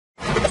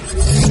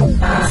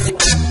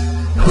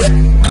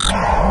Welcome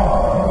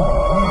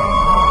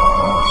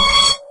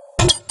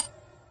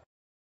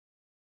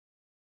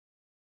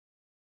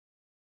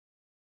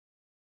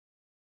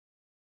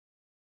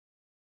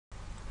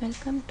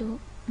to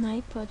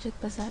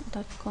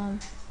myprojectbazaar.com.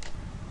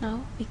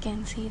 Now we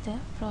can see the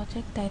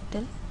project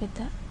title with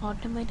the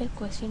automated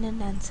question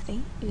and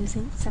answering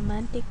using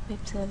Semantic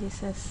web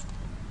services.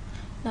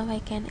 Now I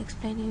can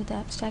explain you the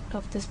abstract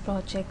of this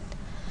project.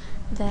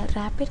 The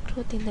rapid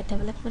growth in the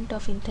development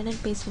of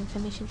internet-based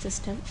information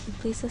system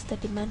increases the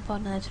demand for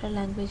natural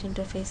language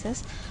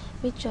interfaces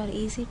which are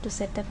easy to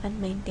set up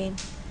and maintain.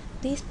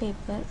 These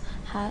papers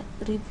have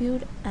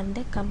reviewed and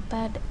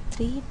compared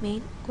three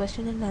main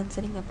question and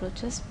answering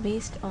approaches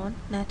based on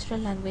natural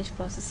language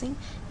processing,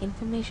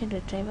 information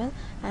retrieval,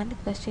 and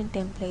question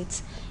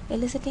templates,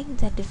 eliciting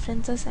the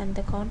differences and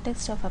the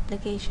context of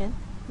application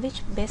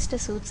which best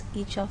suits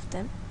each of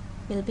them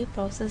will be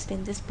processed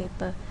in this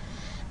paper.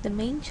 The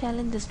main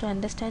challenge is to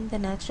understand the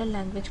natural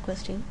language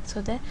question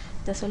so that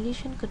the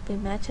solution could be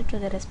matched to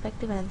the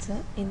respective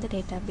answer in the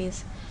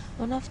database.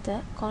 One of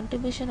the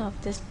contribution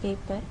of this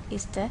paper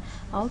is the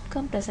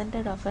outcome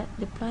presented of a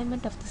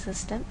deployment of the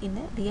system in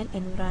a real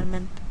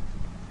environment.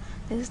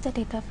 This is the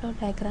data flow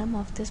diagram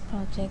of this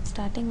project,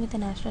 starting with the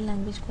natural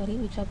language query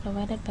which are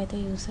provided by the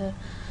user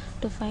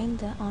to find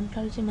the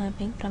ontology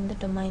mapping from the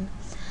domain.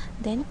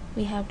 Then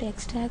we have to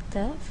extract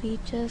the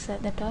features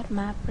that are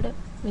mapped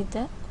with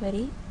the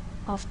query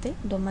of the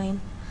domain.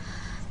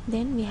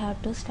 Then we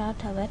have to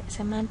start our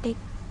semantic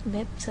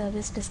web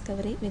service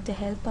discovery with the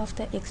help of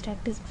the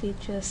extracted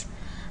features.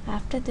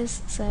 After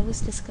this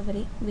service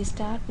discovery, we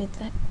start with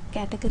the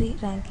category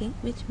ranking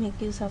which make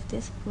use of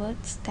this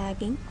words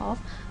tagging of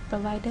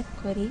provided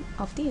query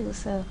of the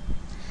user.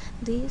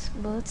 These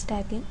words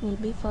tagging will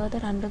be further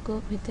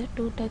undergo with the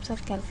two types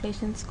of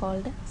calculations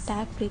called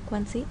tag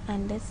frequency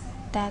and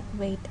tag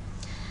weight.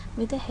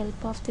 With the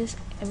help of this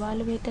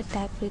evaluated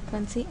tag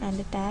frequency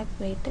and tag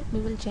weight, we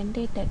will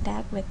generate a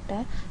tag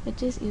vector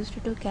which is used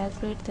to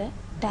calculate the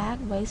tag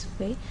wise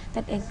weight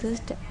that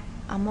exists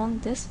among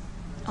this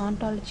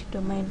ontology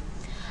domain.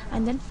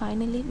 And then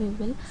finally we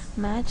will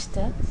match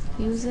the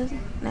user's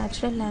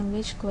natural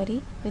language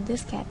query with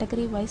this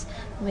category wise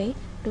way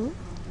to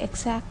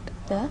extract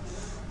the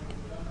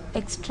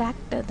exact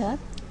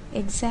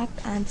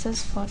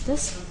answers for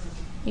this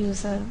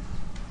user.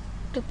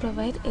 To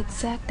provide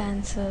exact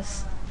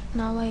answers,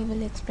 now I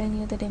will explain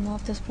you the demo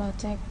of this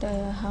project,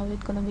 how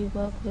it's gonna be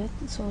worked with.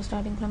 So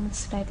starting from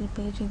its title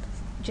page, it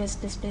just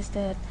displays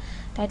the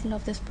title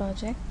of this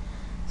project.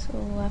 So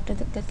after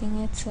clicking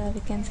it,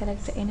 we can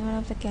select any one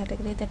of the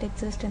category that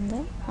exists in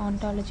the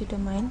ontology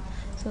domain.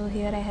 So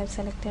here I have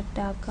selected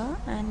Dhaka,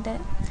 and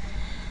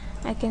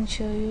I can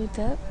show you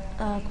the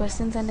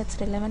questions and its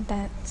relevant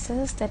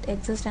answers that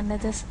exist under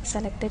this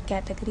selected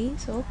category.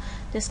 So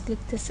just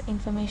click this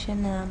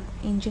information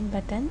engine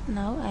button.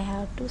 Now I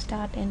have to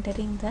start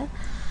entering the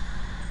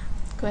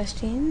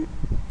question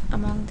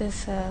among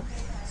this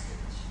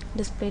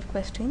displayed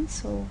questions.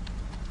 So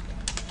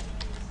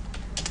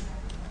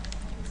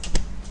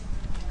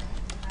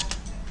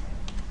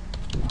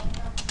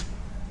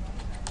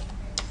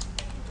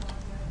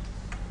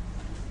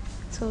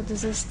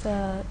this is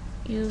the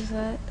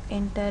user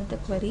entered the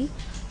query.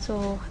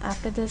 So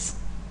after this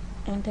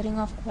entering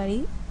of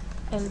query,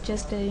 I will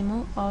just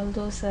remove all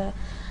those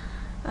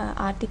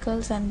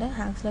articles and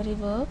auxiliary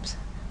verbs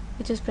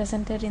which is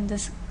presented in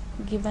this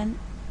given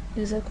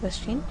user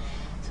question.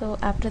 So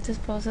after this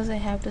process, I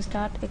have to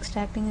start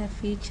extracting the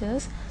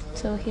features.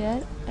 So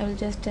here I will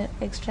just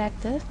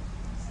extract the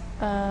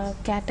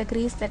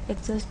categories that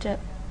exist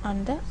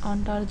on the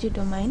ontology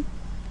domain.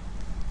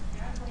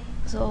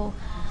 So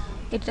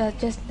it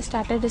just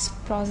started its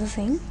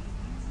processing.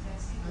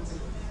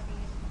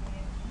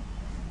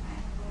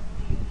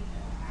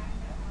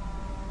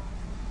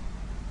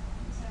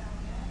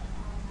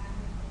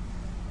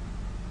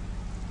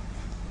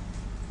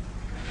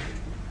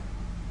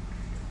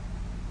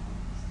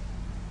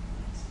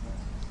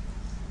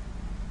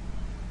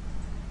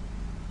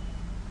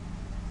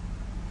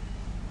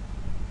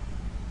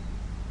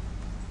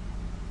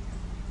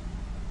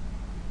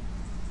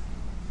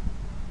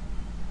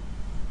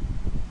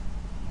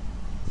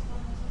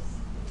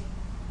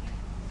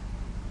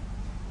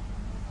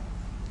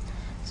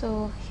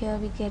 So here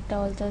we get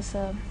all those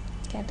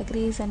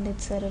categories and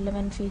its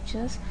relevant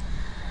features.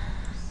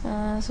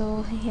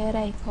 So here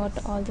I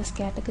got all these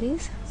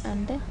categories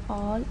and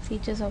all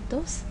features of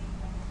those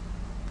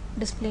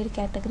displayed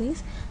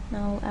categories.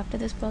 Now after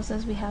this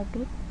process, we have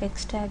to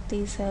extract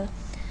these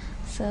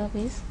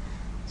surveys.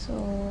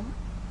 So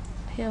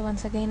here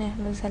once again I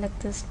will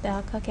select this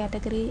Dhaka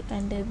category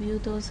and view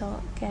those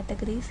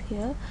categories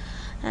here,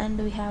 and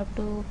we have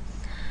to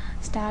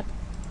start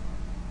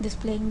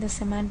displaying the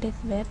semantic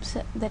webs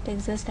that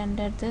exist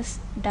under this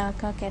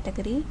Dhaka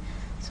category.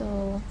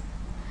 So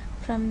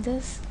from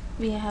this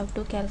we have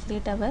to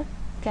calculate our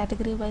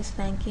category wise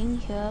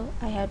ranking. Here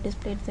I have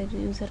displayed the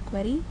user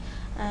query,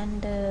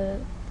 and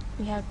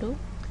we have to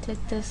click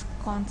this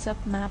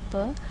concept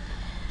mapper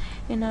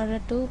in order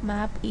to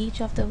map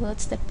each of the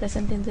words that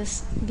present in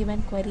this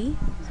given query,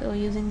 so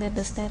using the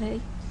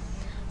dictionary.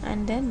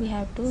 And then we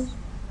have to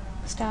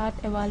start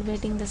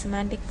evaluating the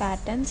semantic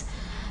patterns,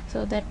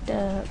 so that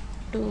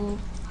to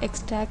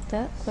extract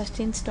the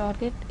question's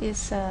target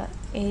is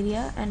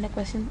area and the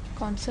question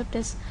concept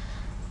is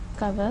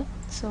cover.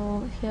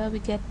 So here we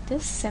get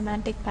this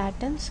semantic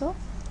pattern. So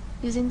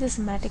using the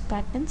semantic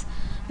patterns,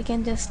 we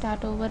can just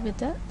start over with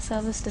the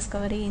service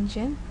discovery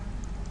engine.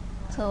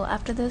 So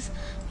after this,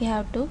 we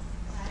have to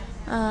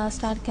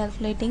start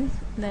calculating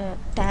the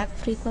tag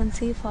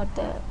frequency for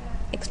the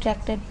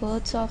extracted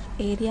words of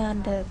area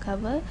and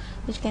cover,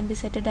 which can be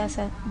set it as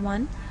a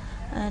 1.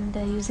 And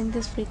using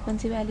this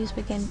frequency values,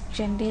 we can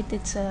generate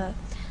its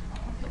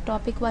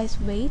topic wise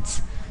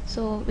weights.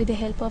 So with the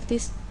help of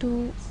these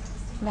two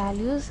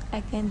values,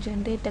 I can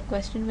generate the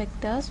question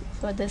vectors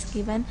for this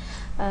given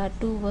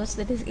two words,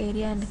 that is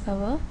area and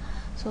cover.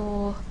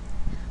 So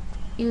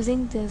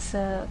using this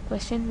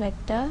question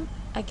vector,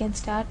 I can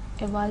start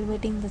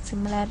evaluating the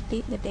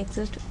similarity that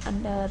exists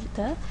under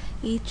the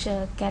each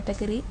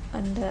category.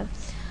 And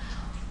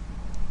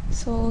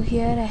so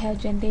here I have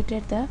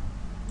generated the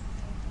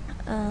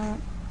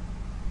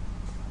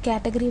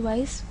category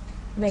wise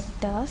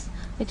vectors,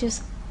 which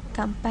is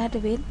compared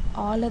with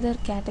all other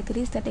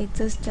categories that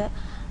exist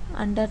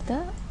under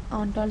the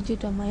ontology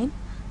domain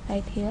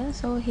right here.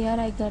 So here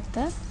I got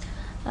the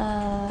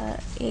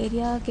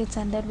area gets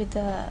under with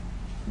the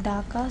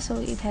DACA, so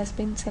it has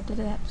been set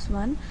as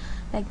 1.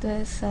 Like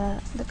this,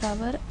 the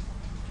cover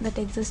that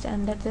exists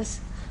under this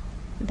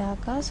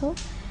DACA, so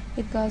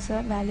it got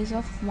values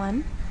of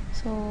 1.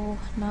 So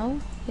now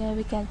here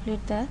we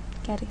calculate the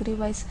category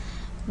wise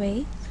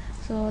weight.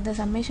 So the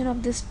summation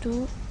of these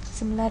two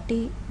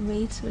similarity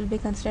weights will be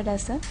considered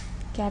as a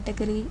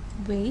category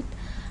weight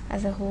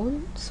as a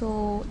whole.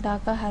 So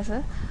DACA has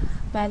a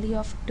value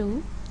of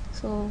 2.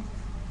 So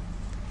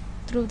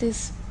through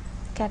this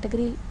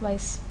category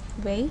wise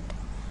weight,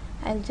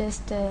 I'll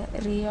just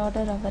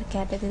reorder our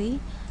category,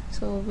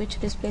 so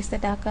which displays the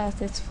DACA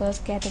as its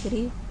first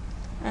category,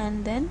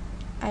 and then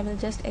I will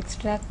just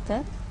extract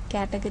the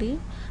category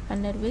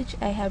under which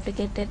I have to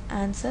get an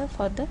answer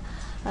for the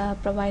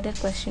provided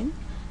question.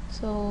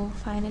 So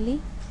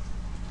finally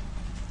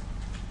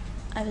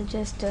I will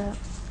just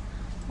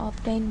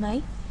obtain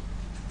my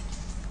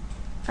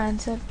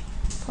answer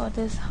for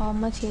this, how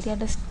much area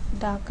does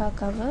DACA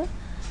cover,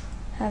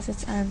 has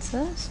its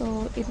answer.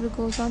 So it will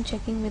goes on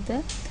checking with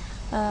the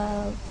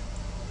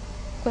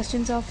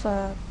questions of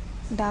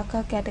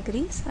DACA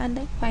categories,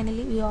 and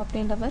finally we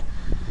obtained our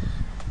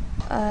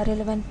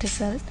relevant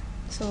result.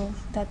 So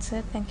that's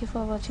it. Thank you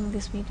for watching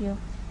this video.